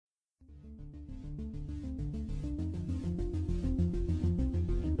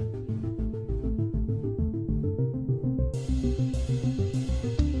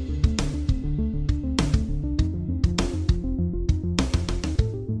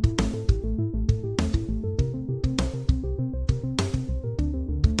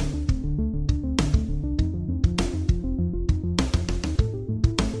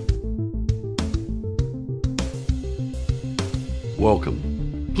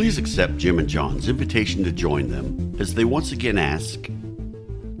welcome. Please accept Jim and John's invitation to join them as they once again ask,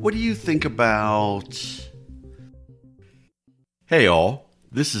 what do you think about... Hey all,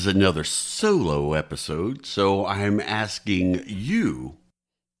 this is another solo episode, so I'm asking you,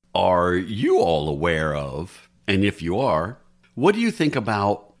 are you all aware of, and if you are, what do you think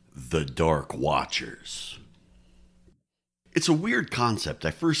about the Dark Watchers? It's a weird concept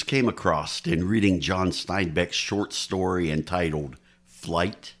I first came across in reading John Steinbeck's short story entitled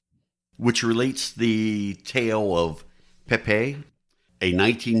Flight, which relates the tale of Pepe, a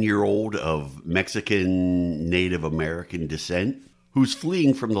 19-year-old of Mexican Native American descent, who's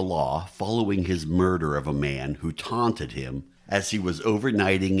fleeing from the law following his murder of a man who taunted him as he was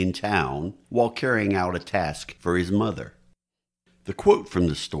overnighting in town while carrying out a task for his mother. The quote from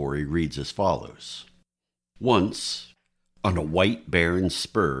the story reads as follows. Once, on a white barren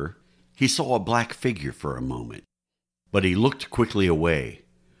spur, he saw a black figure for a moment, but he looked quickly away,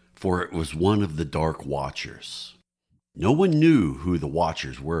 for it was one of the Dark Watchers. No one knew who the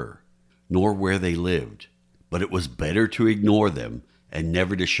Watchers were, nor where they lived, but it was better to ignore them and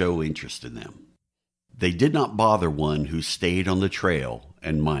never to show interest in them. They did not bother one who stayed on the trail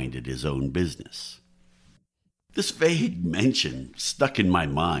and minded his own business. This vague mention stuck in my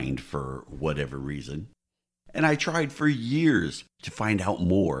mind for whatever reason, and I tried for years to find out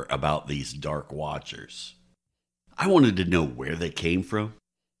more about these Dark Watchers. I wanted to know where they came from,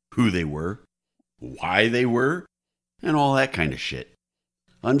 who they were, why they were, and all that kind of shit.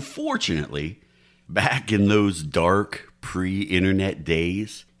 Unfortunately, back in those dark pre-internet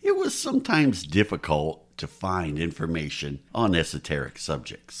days, it was sometimes difficult to find information on esoteric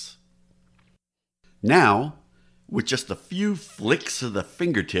subjects. Now, with just a few flicks of the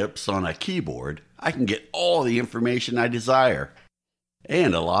fingertips on a keyboard, I can get all the information I desire,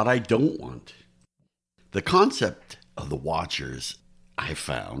 and a lot I don't want. The concept of the Watchers, I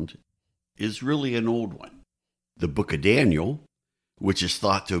found, is really an old one. The Book of Daniel, which is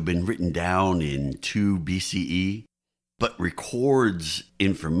thought to have been written down in 2 BCE, but records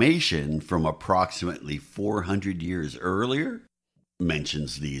information from approximately 400 years earlier,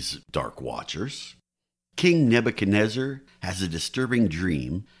 mentions these Dark Watchers. King Nebuchadnezzar has a disturbing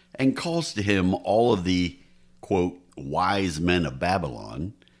dream and calls to him all of the, quote, wise men of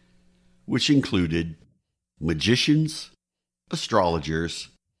Babylon, which included magicians, astrologers,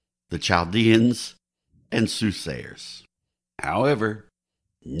 the Chaldeans, and soothsayers. However,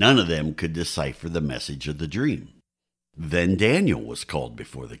 none of them could decipher the message of the dream. Then Daniel was called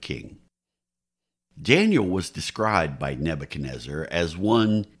before the king. Daniel was described by Nebuchadnezzar as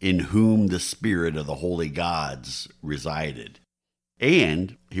one in whom the spirit of the holy gods resided,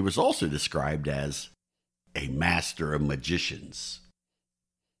 and he was also described as a master of magicians.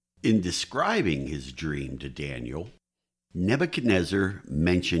 In describing his dream to Daniel, Nebuchadnezzar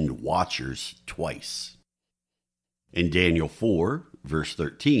mentioned watchers twice. In Daniel 4, verse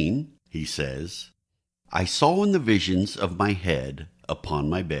 13, he says, I saw in the visions of my head upon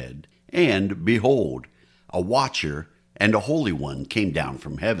my bed, and, behold, a watcher and a holy one came down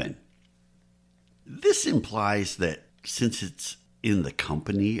from heaven. This implies that since it's in the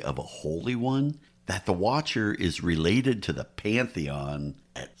company of a holy one, that the watcher is related to the pantheon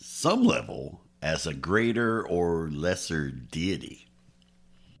at some level as a greater or lesser deity.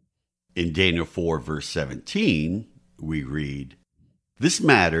 In Daniel 4, verse 17, we read, This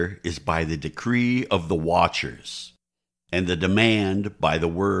matter is by the decree of the watchers, and the demand by the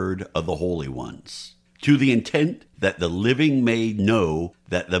word of the holy ones, to the intent that the living may know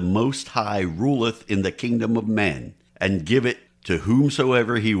that the Most High ruleth in the kingdom of men, and give it to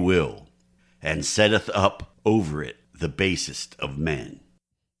whomsoever he will, and setteth up over it the basest of men.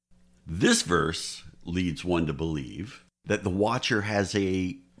 This verse leads one to believe that the watcher has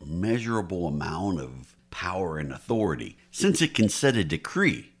a measurable amount of power and authority, since it can set a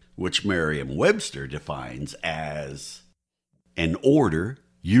decree, which Merriam-Webster defines as an order,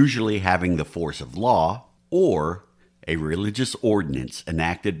 usually having the force of law, or a religious ordinance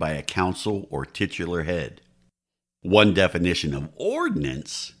enacted by a council or titular head. One definition of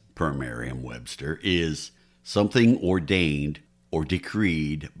ordinance, per Merriam-Webster, is something ordained or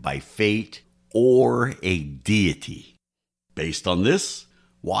decreed by fate or a deity. Based on this,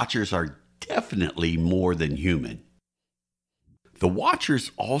 watchers are definitely more than human. The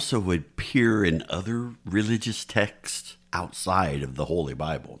watchers also appear in other religious texts outside of the Holy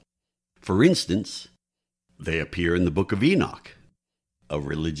Bible. For instance, they appear in the Book of Enoch, a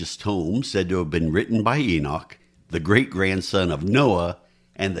religious tome said to have been written by Enoch, the great-grandson of Noah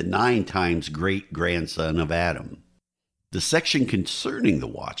and the 9 times great-grandson of Adam. The section concerning the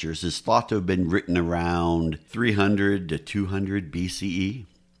Watchers is thought to have been written around 300 to 200 BCE.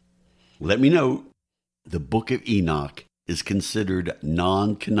 Let me note, the Book of Enoch is considered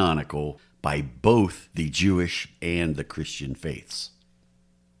non-canonical by both the Jewish and the Christian faiths.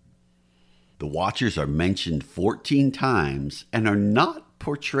 The Watchers are mentioned 14 times and are not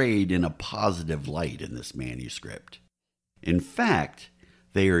portrayed in a positive light in this manuscript. In fact,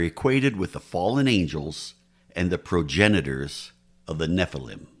 they are equated with the fallen angels and the progenitors of the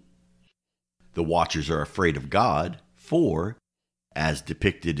Nephilim. The Watchers are afraid of God, for, as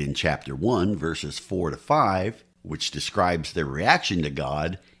depicted in chapter 1, verses 4 to 5, which describes their reaction to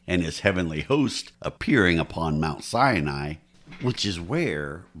God and his heavenly host appearing upon Mount Sinai, which is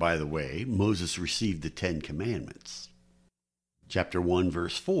where, by the way, Moses received the 10 Commandments. Chapter 1,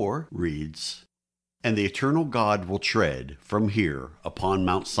 verse 4 reads, "And the eternal God will tread from here upon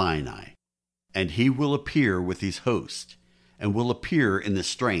Mount Sinai, and he will appear with his host, and will appear in the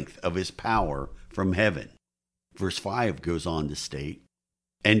strength of his power from heaven." Verse 5 goes on to state,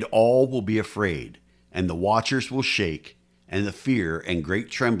 "And all will be afraid, and the watchers will shake, and the fear and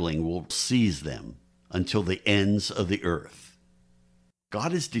great trembling will seize them until the ends of the earth."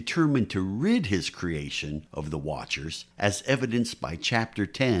 God is determined to rid his creation of the Watchers, as evidenced by chapter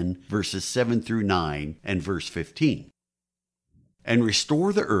 10, verses 7 through 9, and verse 15. "And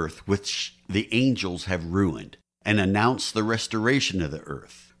restore the earth which the angels have ruined, and announce the restoration of the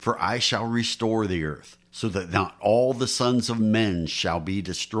earth. For I shall restore the earth, so that not all the sons of men shall be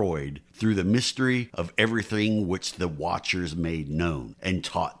destroyed, through the mystery of everything which the Watchers made known, and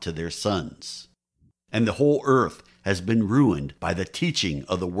taught to their sons. And the whole earth has been ruined by the teaching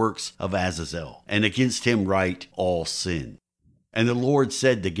of the works of Azazel, and against him write all sin. And the Lord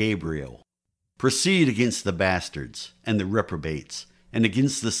said to Gabriel, Proceed against the bastards and the reprobates, and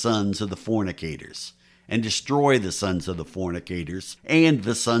against the sons of the fornicators, and destroy the sons of the fornicators and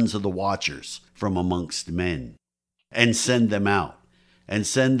the sons of the Watchers from amongst men, and send them out, and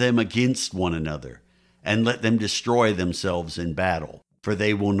send them against one another, and let them destroy themselves in battle, for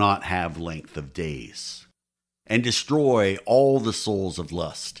they will not have length of days. And destroy all the souls of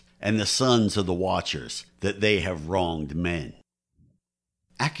lust, and the sons of the Watchers, that they have wronged men."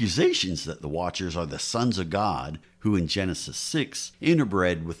 Accusations that the Watchers are the sons of God, who in Genesis 6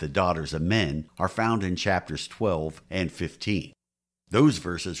 interbred with the daughters of men, are found in chapters 12 and 15. Those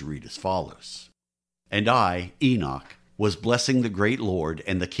verses read as follows. "And I, Enoch, was blessing the great Lord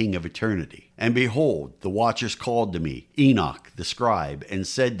and the King of eternity. And behold, the Watchers called to me, Enoch the scribe, and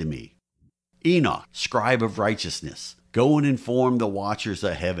said to me, Enoch, scribe of righteousness, go and inform the Watchers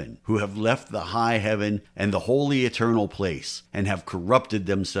of heaven, who have left the high heaven and the holy eternal place, and have corrupted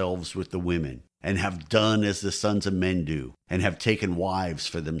themselves with the women, and have done as the sons of men do, and have taken wives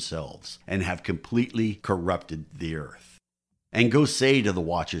for themselves, and have completely corrupted the earth. And go say to the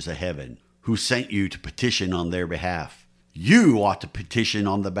Watchers of heaven, who sent you to petition on their behalf, you ought to petition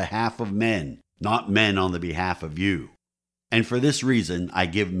on the behalf of men, not men on the behalf of you. And for this reason I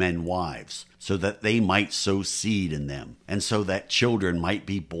give men wives, so that they might sow seed in them, and so that children might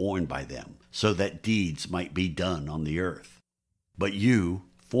be born by them, so that deeds might be done on the earth. But you,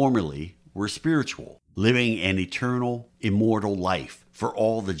 formerly, were spiritual, living an eternal, immortal life for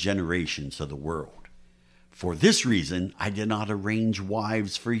all the generations of the world. For this reason I did not arrange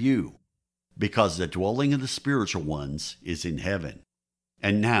wives for you, because the dwelling of the spiritual ones is in heaven.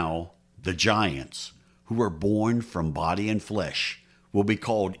 And now the giants, who are born from body and flesh, will be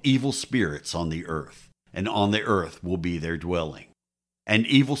called evil spirits on the earth, and on the earth will be their dwelling. And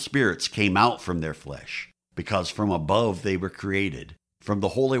evil spirits came out from their flesh, because from above they were created. From the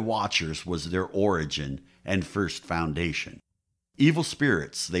holy Watchers was their origin and first foundation. Evil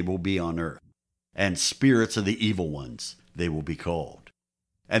spirits they will be on earth, and spirits of the evil ones they will be called.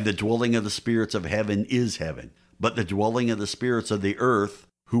 And the dwelling of the spirits of heaven is heaven, but the dwelling of the spirits of the earth,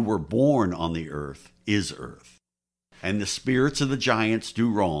 who were born on the earth, is earth. And the spirits of the giants do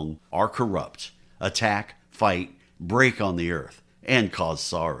wrong, are corrupt, attack, fight, break on the earth, and cause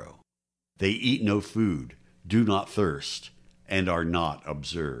sorrow. They eat no food, do not thirst, and are not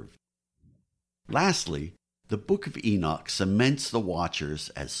observed. Lastly, the Book of Enoch cements the Watchers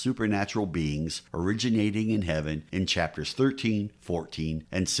as supernatural beings originating in heaven in chapters 13, 14,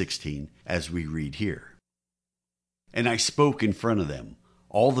 and 16, as we read here. And I spoke in front of them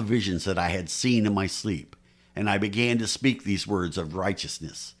all the visions that I had seen in my sleep, and I began to speak these words of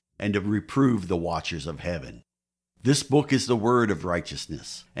righteousness, and to reprove the Watchers of heaven. This book is the word of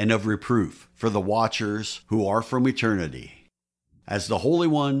righteousness, and of reproof for the Watchers who are from eternity. As the Holy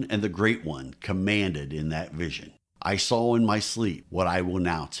One and the Great One commanded in that vision, I saw in my sleep what I will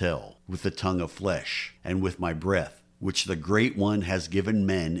now tell, with the tongue of flesh, and with my breath, which the Great One has given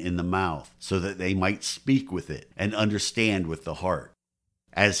men in the mouth, so that they might speak with it and understand with the heart.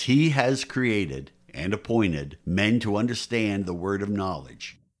 As he has created and appointed men to understand the word of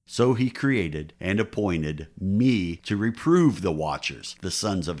knowledge, so he created and appointed me to reprove the watchers, the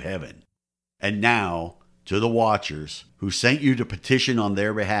sons of heaven. And now to the watchers who sent you to petition on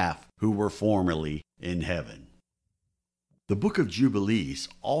their behalf, who were formerly in heaven. The book of Jubilees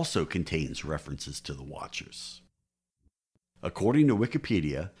also contains references to the watchers. According to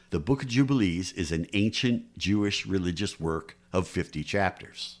Wikipedia, the Book of Jubilees is an ancient Jewish religious work of 50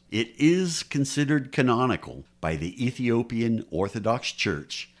 chapters. It is considered canonical by the Ethiopian Orthodox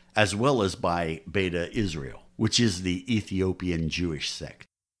Church as well as by Beta Israel, which is the Ethiopian Jewish sect.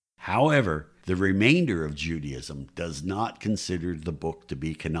 However, the remainder of Judaism does not consider the book to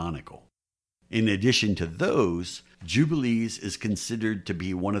be canonical. In addition to those, Jubilees is considered to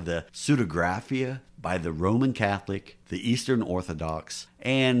be one of the pseudegraphia by the Roman Catholic, the Eastern Orthodox,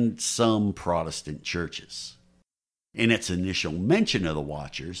 and some Protestant churches. In its initial mention of the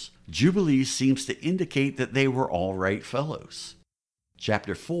Watchers, Jubilees seems to indicate that they were all right fellows.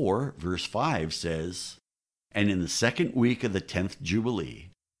 Chapter 4, verse 5 says, "And in the 2nd week of the 10th Jubilee,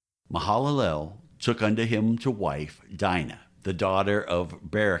 Mahalalel took unto him to wife Dinah, the daughter of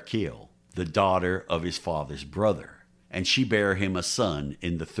Barachiel, the daughter of his father's brother. And she bare him a son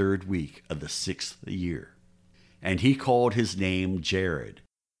in the 3rd week of the 6th year. And he called his name Jared.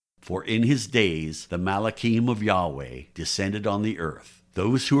 For in his days the Malachim of Yahweh descended on the earth,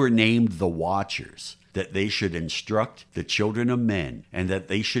 those who are named the Watchers, that they should instruct the children of men, and that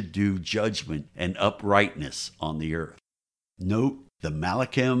they should do judgment and uprightness on the earth." Note, the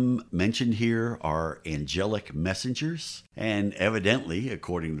Malachim mentioned here are angelic messengers, and evidently,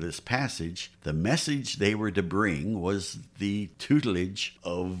 according to this passage, the message they were to bring was the tutelage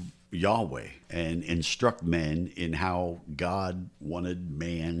of Yahweh and instruct men in how God wanted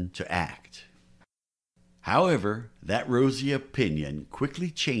man to act. However, that rosy opinion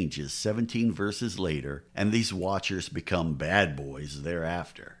quickly changes 17 verses later, and these watchers become bad boys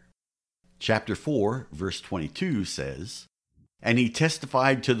thereafter. Chapter 4, verse 22 says, "And he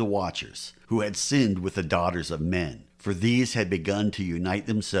testified to the watchers, who had sinned with the daughters of men, for these had begun to unite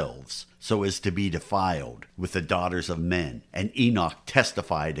themselves, so as to be defiled with the daughters of men, and Enoch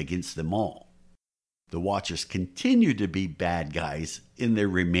testified against them all." The watchers continue to be bad guys in their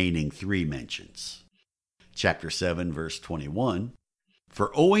remaining 3 mentions. Chapter 7, verse 21, "For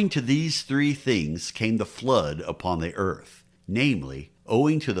owing to these 3 things came the flood upon the earth, namely,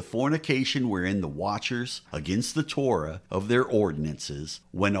 owing to the fornication wherein the watchers against the Torah of their ordinances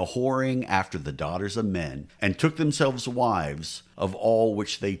went a whoring after the daughters of men, and took themselves wives of all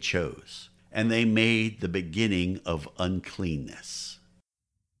which they chose, and they made the beginning of uncleanness."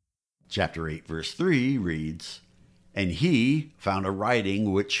 Chapter 8, verse 3 reads, "And he found a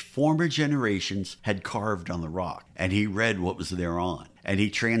writing which former generations had carved on the rock, and he read what was thereon, and he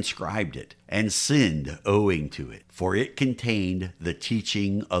transcribed it, and sinned owing to it, for it contained the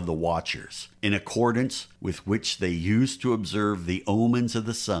teaching of the watchers, in accordance with which they used to observe the omens of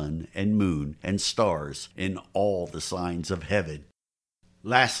the sun and moon and stars in all the signs of heaven."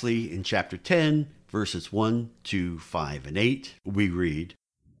 Lastly, in chapter 10, verses 1 to 5 and 8, we read,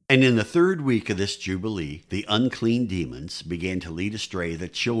 "And in the 3rd week of this Jubilee, the unclean demons began to lead astray the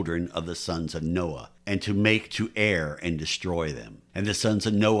children of the sons of Noah, and to make to err and destroy them. And the sons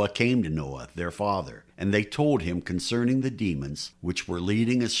of Noah came to Noah, their father, and they told him concerning the demons which were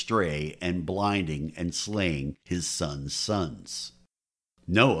leading astray and blinding and slaying his sons' sons.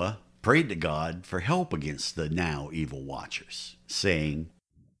 Noah prayed to God for help against the now evil watchers, saying,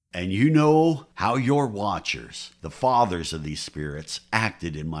 And you know how your watchers, the fathers of these spirits,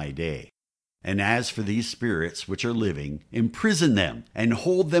 acted in my day. And as for these spirits which are living, imprison them, and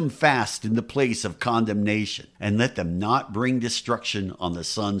hold them fast in the place of condemnation, and let them not bring destruction on the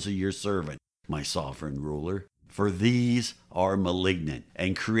sons of your servant, my sovereign ruler. For these are malignant,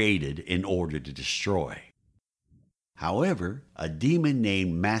 and created in order to destroy. However, a demon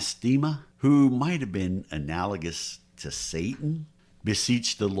named Mastema, who might have been analogous to Satan,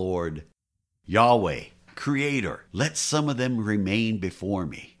 beseeched the Lord, Yahweh, Creator, let some of them remain before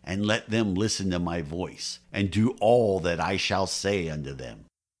me, and let them listen to my voice, and do all that I shall say unto them.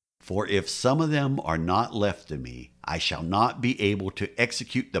 For if some of them are not left to me, I shall not be able to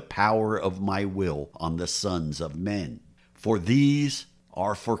execute the power of my will on the sons of men. For these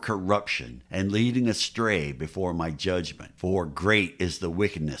are for corruption, and leading astray before my judgment. For great is the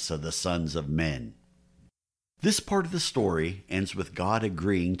wickedness of the sons of men. This part of the story ends with God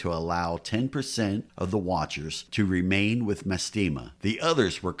agreeing to allow 10% of the Watchers to remain with Mastema. The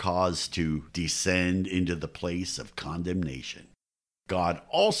others were caused to descend into the place of condemnation. God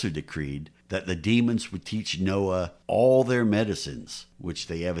also decreed that the demons would teach Noah all their medicines, which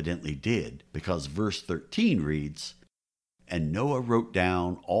they evidently did, because verse 13 reads, "And Noah wrote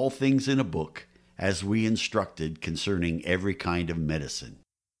down all things in a book, as we instructed concerning every kind of medicine.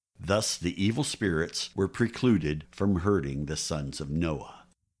 Thus the evil spirits were precluded from hurting the sons of Noah."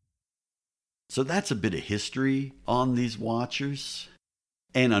 So that's a bit of history on these Watchers.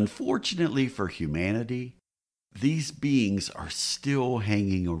 And unfortunately for humanity, these beings are still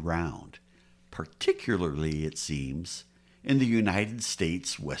hanging around, particularly, it seems, in the United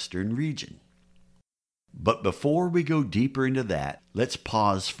States Western region. But before we go deeper into that, let's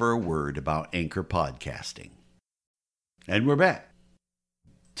pause for a word about Anchor Podcasting. And we're back.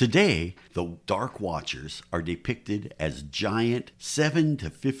 Today, the Dark Watchers are depicted as giant 7 to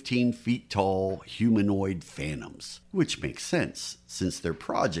 15 feet tall humanoid phantoms, which makes sense since their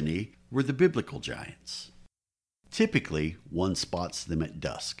progeny were the biblical giants. Typically, one spots them at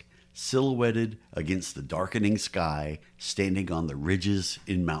dusk, silhouetted against the darkening sky, standing on the ridges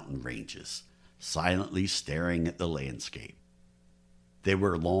in mountain ranges, silently staring at the landscape. They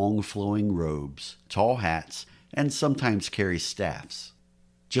wear long flowing robes, tall hats, and sometimes carry staffs.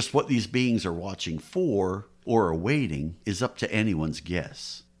 Just what these beings are watching for or awaiting is up to anyone's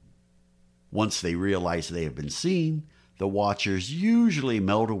guess. Once they realize they have been seen, the Watchers usually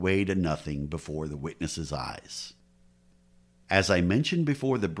melt away to nothing before the witness's eyes. As I mentioned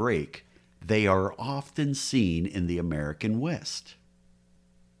before the break, they are often seen in the American West.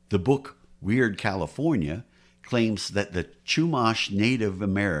 The book Weird California claims that the Chumash Native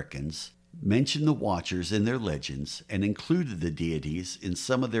Americans mentioned the Watchers in their legends and included the deities in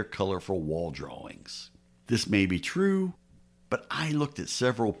some of their colorful wall drawings. This may be true, but I looked at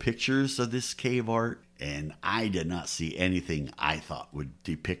several pictures of this cave art and I did not see anything I thought would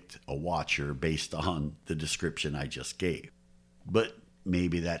depict a Watcher based on the description I just gave. But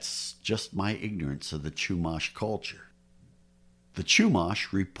maybe that's just my ignorance of the Chumash culture. The Chumash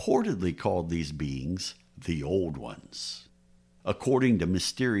reportedly called these beings the Old Ones. According to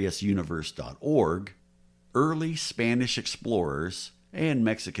MysteriousUniverse.org, early Spanish explorers and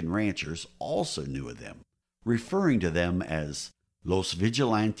Mexican ranchers also knew of them, referring to them as Los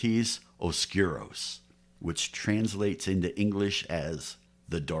Vigilantes Oscuros, which translates into English as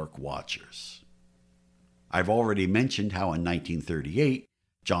the Dark Watchers. I've already mentioned how in 1938,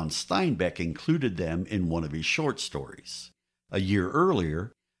 John Steinbeck included them in one of his short stories. A year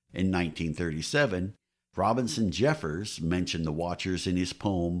earlier, in 1937, Robinson Jeffers mentioned the Watchers in his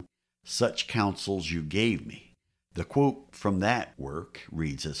poem, Such Counsels You Gave Me. The quote from that work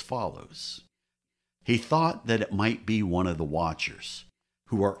reads as follows. He thought that it might be one of the Watchers,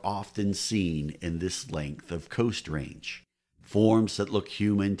 who are often seen in this length of coast range, forms that look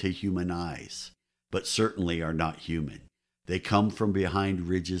human to human eyes, but certainly are not human. They come from behind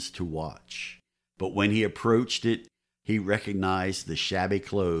ridges to watch. But when he approached it, he recognized the shabby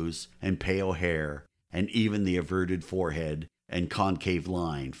clothes and pale hair, and even the averted forehead and concave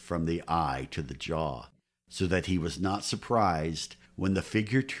line from the eye to the jaw, so that he was not surprised when the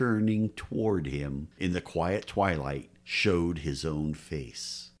figure turning toward him in the quiet twilight showed his own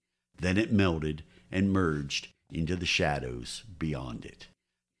face. Then it melted and merged into the shadows beyond it.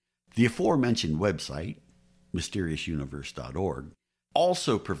 The aforementioned website, MysteriousUniverse.org,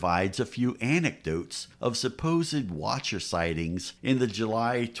 also provides a few anecdotes of supposed Watcher sightings in the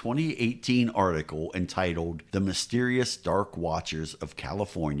July 2018 article entitled The Mysterious Dark Watchers of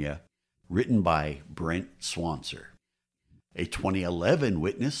California, written by Brent Swanser. A 2011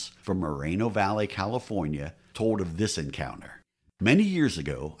 witness from Moreno Valley, California, told of this encounter. Many years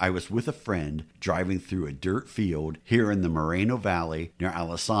ago, I was with a friend driving through a dirt field here in the Moreno Valley near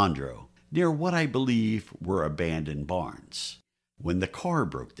Alessandro, near what I believe were abandoned barns, when the car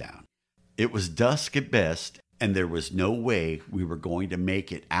broke down. It was dusk at best, and there was no way we were going to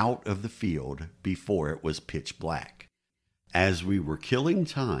make it out of the field before it was pitch black. As we were killing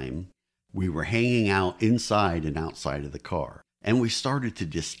time, we were hanging out inside and outside of the car, and we started to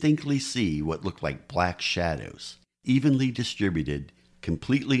distinctly see what looked like black shadows, evenly distributed,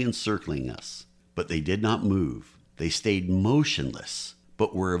 completely encircling us. But they did not move. They stayed motionless,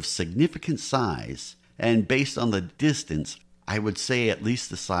 but were of significant size, and based on the distance, I would say at least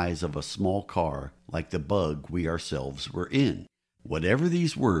the size of a small car like the Bug we ourselves were in. Whatever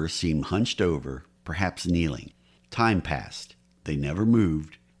these were seemed hunched over, perhaps kneeling. Time passed. They never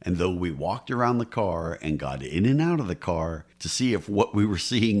moved, and though we walked around the car and got in and out of the car to see if what we were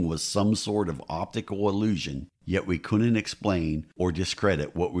seeing was some sort of optical illusion, yet we couldn't explain or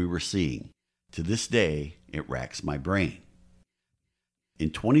discredit what we were seeing. To this day, it racks my brain. In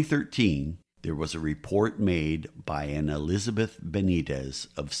 2013, there was a report made by an Elizabeth Benitez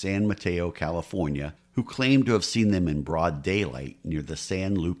of San Mateo, California, who claimed to have seen them in broad daylight near the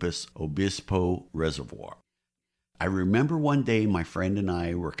San Luis Obispo Reservoir. I remember one day my friend and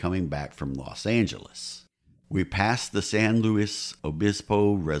I were coming back from Los Angeles. We passed the San Luis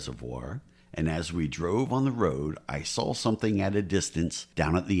Obispo Reservoir, and as we drove on the road, I saw something at a distance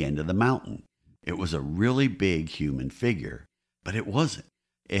down at the end of the mountain. It was a really big human figure, but it wasn't.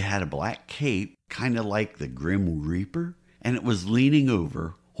 It had a black cape, kind of like the Grim Reaper, and it was leaning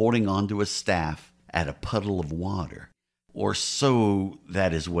over, holding onto a staff at a puddle of water. Or so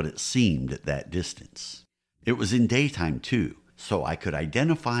that is what it seemed at that distance. It was in daytime too, so I could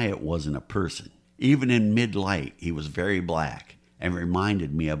identify it wasn't a person. Even in mid-light, he was very black and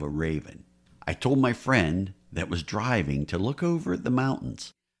reminded me of a raven. I told my friend that was driving to look over at the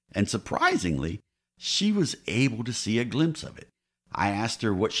mountains, and surprisingly, she was able to see a glimpse of it. I asked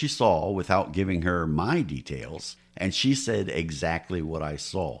her what she saw without giving her my details, and she said exactly what I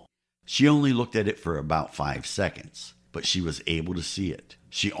saw. She only looked at it for about 5 seconds, but she was able to see it.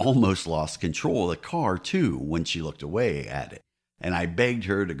 She almost lost control of the car, too, when she looked away at it, and I begged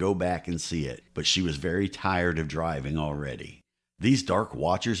her to go back and see it, but she was very tired of driving already. These dark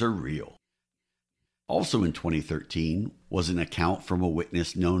watchers are real. Also in 2013 was an account from a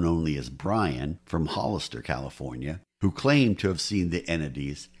witness known only as Brian from Hollister, California, who claimed to have seen the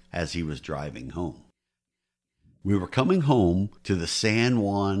entities as he was driving home. We were coming home to the San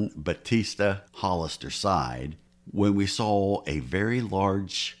Juan Bautista Hollister side when we saw a very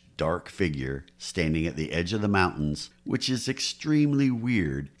large, dark figure standing at the edge of the mountains, which is extremely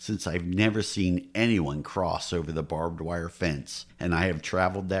weird since I've never seen anyone cross over the barbed wire fence, and I have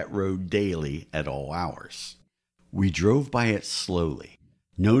traveled that road daily at all hours. We drove by it slowly,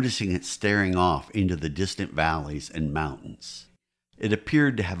 noticing it staring off into the distant valleys and mountains. It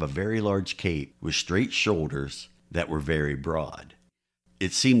appeared to have a very large cape with straight shoulders that were very broad.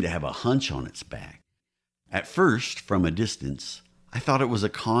 It seemed to have a hunch on its back. At first, from a distance, I thought it was a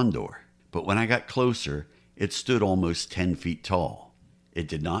condor, but when I got closer, it stood almost 10 feet tall. It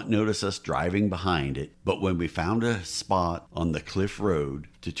did not notice us driving behind it, but when we found a spot on the cliff road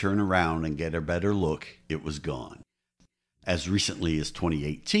to turn around and get a better look, it was gone. As recently as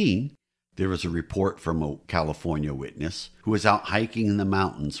 2018, there was a report from a California witness who was out hiking in the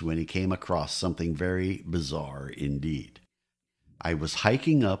mountains when he came across something very bizarre indeed. I was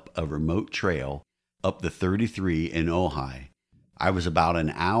hiking up a remote trail up the 33 in Ojai. I was about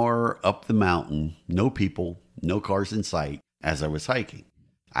an hour up the mountain, no people, no cars in sight, as I was hiking.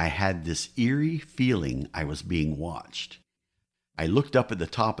 I had this eerie feeling I was being watched. I looked up at the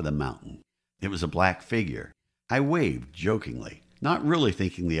top of the mountain. It was a black figure. I waved jokingly, not really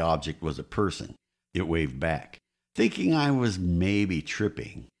thinking the object was a person. It waved back, thinking I was maybe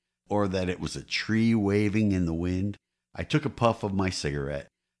tripping, or that it was a tree waving in the wind. I took a puff of my cigarette,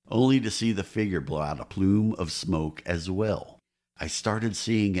 only to see the figure blow out a plume of smoke as well. I started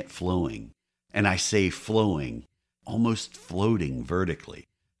seeing it flowing, and I say flowing, almost floating vertically.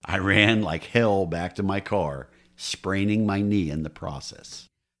 I ran like hell back to my car, spraining my knee in the process.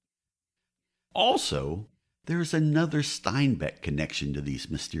 Also, there is another Steinbeck connection to these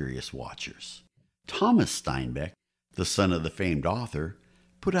mysterious watchers. Thomas Steinbeck, the son of the famed author,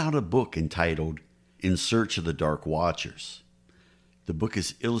 put out a book entitled In Search of the Dark Watchers. The book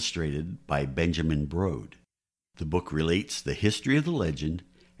is illustrated by Benjamin Brode. The book relates the history of the legend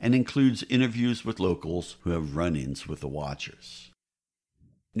and includes interviews with locals who have run-ins with the Watchers.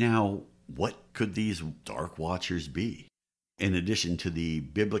 Now, what could these Dark Watchers be? In addition to the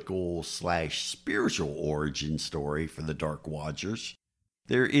biblical/spiritual origin story for the Dark Watchers,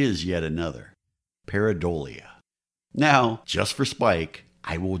 there is yet another, pareidolia. Now, just for Spike,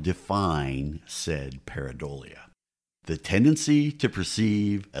 I will define said pareidolia. The tendency to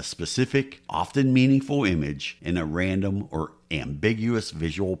perceive a specific, often meaningful image in a random or ambiguous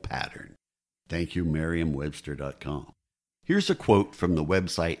visual pattern. Thank you, Merriam-Webster.com. Here's a quote from the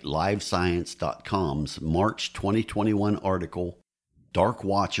website LiveScience.com's March 2021 article, Dark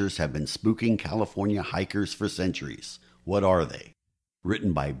Watchers Have Been Spooking California Hikers for Centuries. What Are They?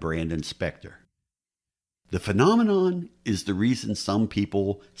 Written by Brandon Spector. The phenomenon is the reason some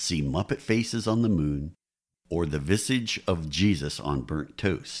people see Muppet faces on the moon, or the visage of Jesus on burnt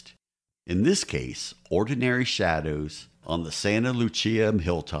toast. In this case, ordinary shadows on the Santa Lucia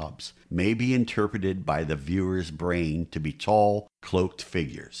hilltops may be interpreted by the viewer's brain to be tall, cloaked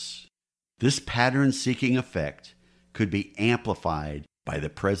figures. This pattern-seeking effect could be amplified by the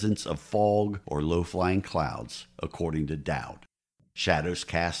presence of fog or low-flying clouds, according to Dowd. Shadows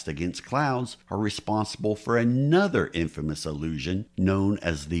cast against clouds are responsible for another infamous illusion known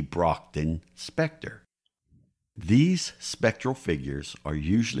as the Brockton specter. These spectral figures are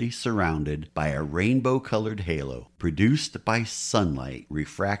usually surrounded by a rainbow-colored halo produced by sunlight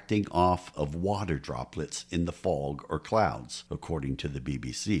refracting off of water droplets in the fog or clouds, according to the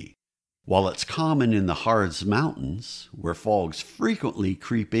BBC. While it's common in the Harz Mountains, where fogs frequently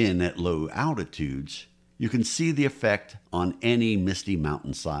creep in at low altitudes, you can see the effect on any misty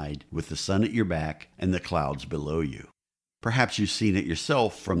mountainside with the sun at your back and the clouds below you. Perhaps you've seen it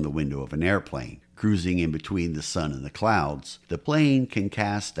yourself from the window of an airplane. Cruising in between the sun and the clouds, the plane can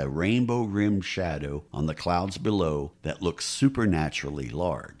cast a rainbow-rimmed shadow on the clouds below that looks supernaturally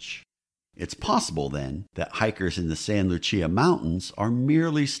large. It's possible, then, that hikers in the San Lucia Mountains are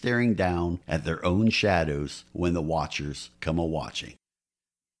merely staring down at their own shadows when the watchers come a-watching.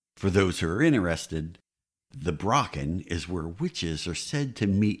 For those who are interested, the Brocken is where witches are said to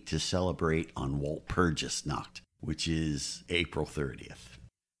meet to celebrate on Walpurgisnacht, which is April 30th.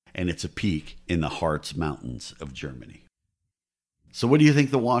 And it's a peak in the Harz Mountains of Germany. So what do you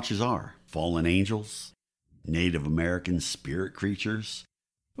think the watches are? Fallen angels? Native American spirit creatures?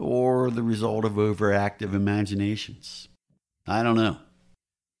 Or the result of overactive imaginations? I don't know.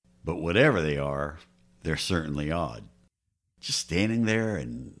 But whatever they are, they're certainly odd. Just standing there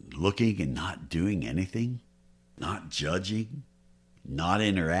and looking and not doing anything, not judging, not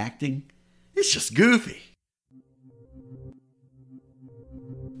interacting. It's just goofy.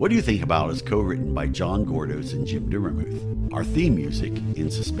 What Do You Think About is co-written by John Gordos and Jim DeRemuth. Our theme music,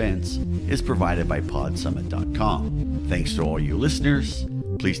 In Suspense, is provided by podsummit.com. Thanks to all you listeners.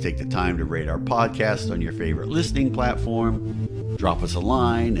 Please take the time to rate our podcast on your favorite listening platform. Drop us a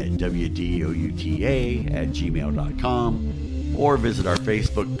line at wdouta@gmail.com, or visit our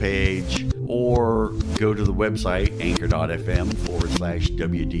Facebook page, or go to the website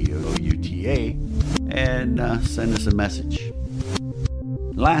anchor.fm/wdouta and send us a message.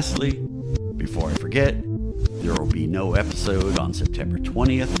 Lastly, before I forget, there will be no episode on September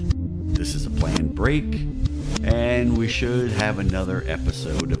 20th. This is a planned break, and we should have another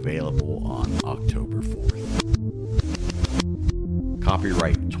episode available on October 4th.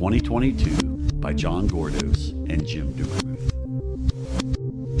 Copyright 2022 by John Gordos and Jim DeRemuth.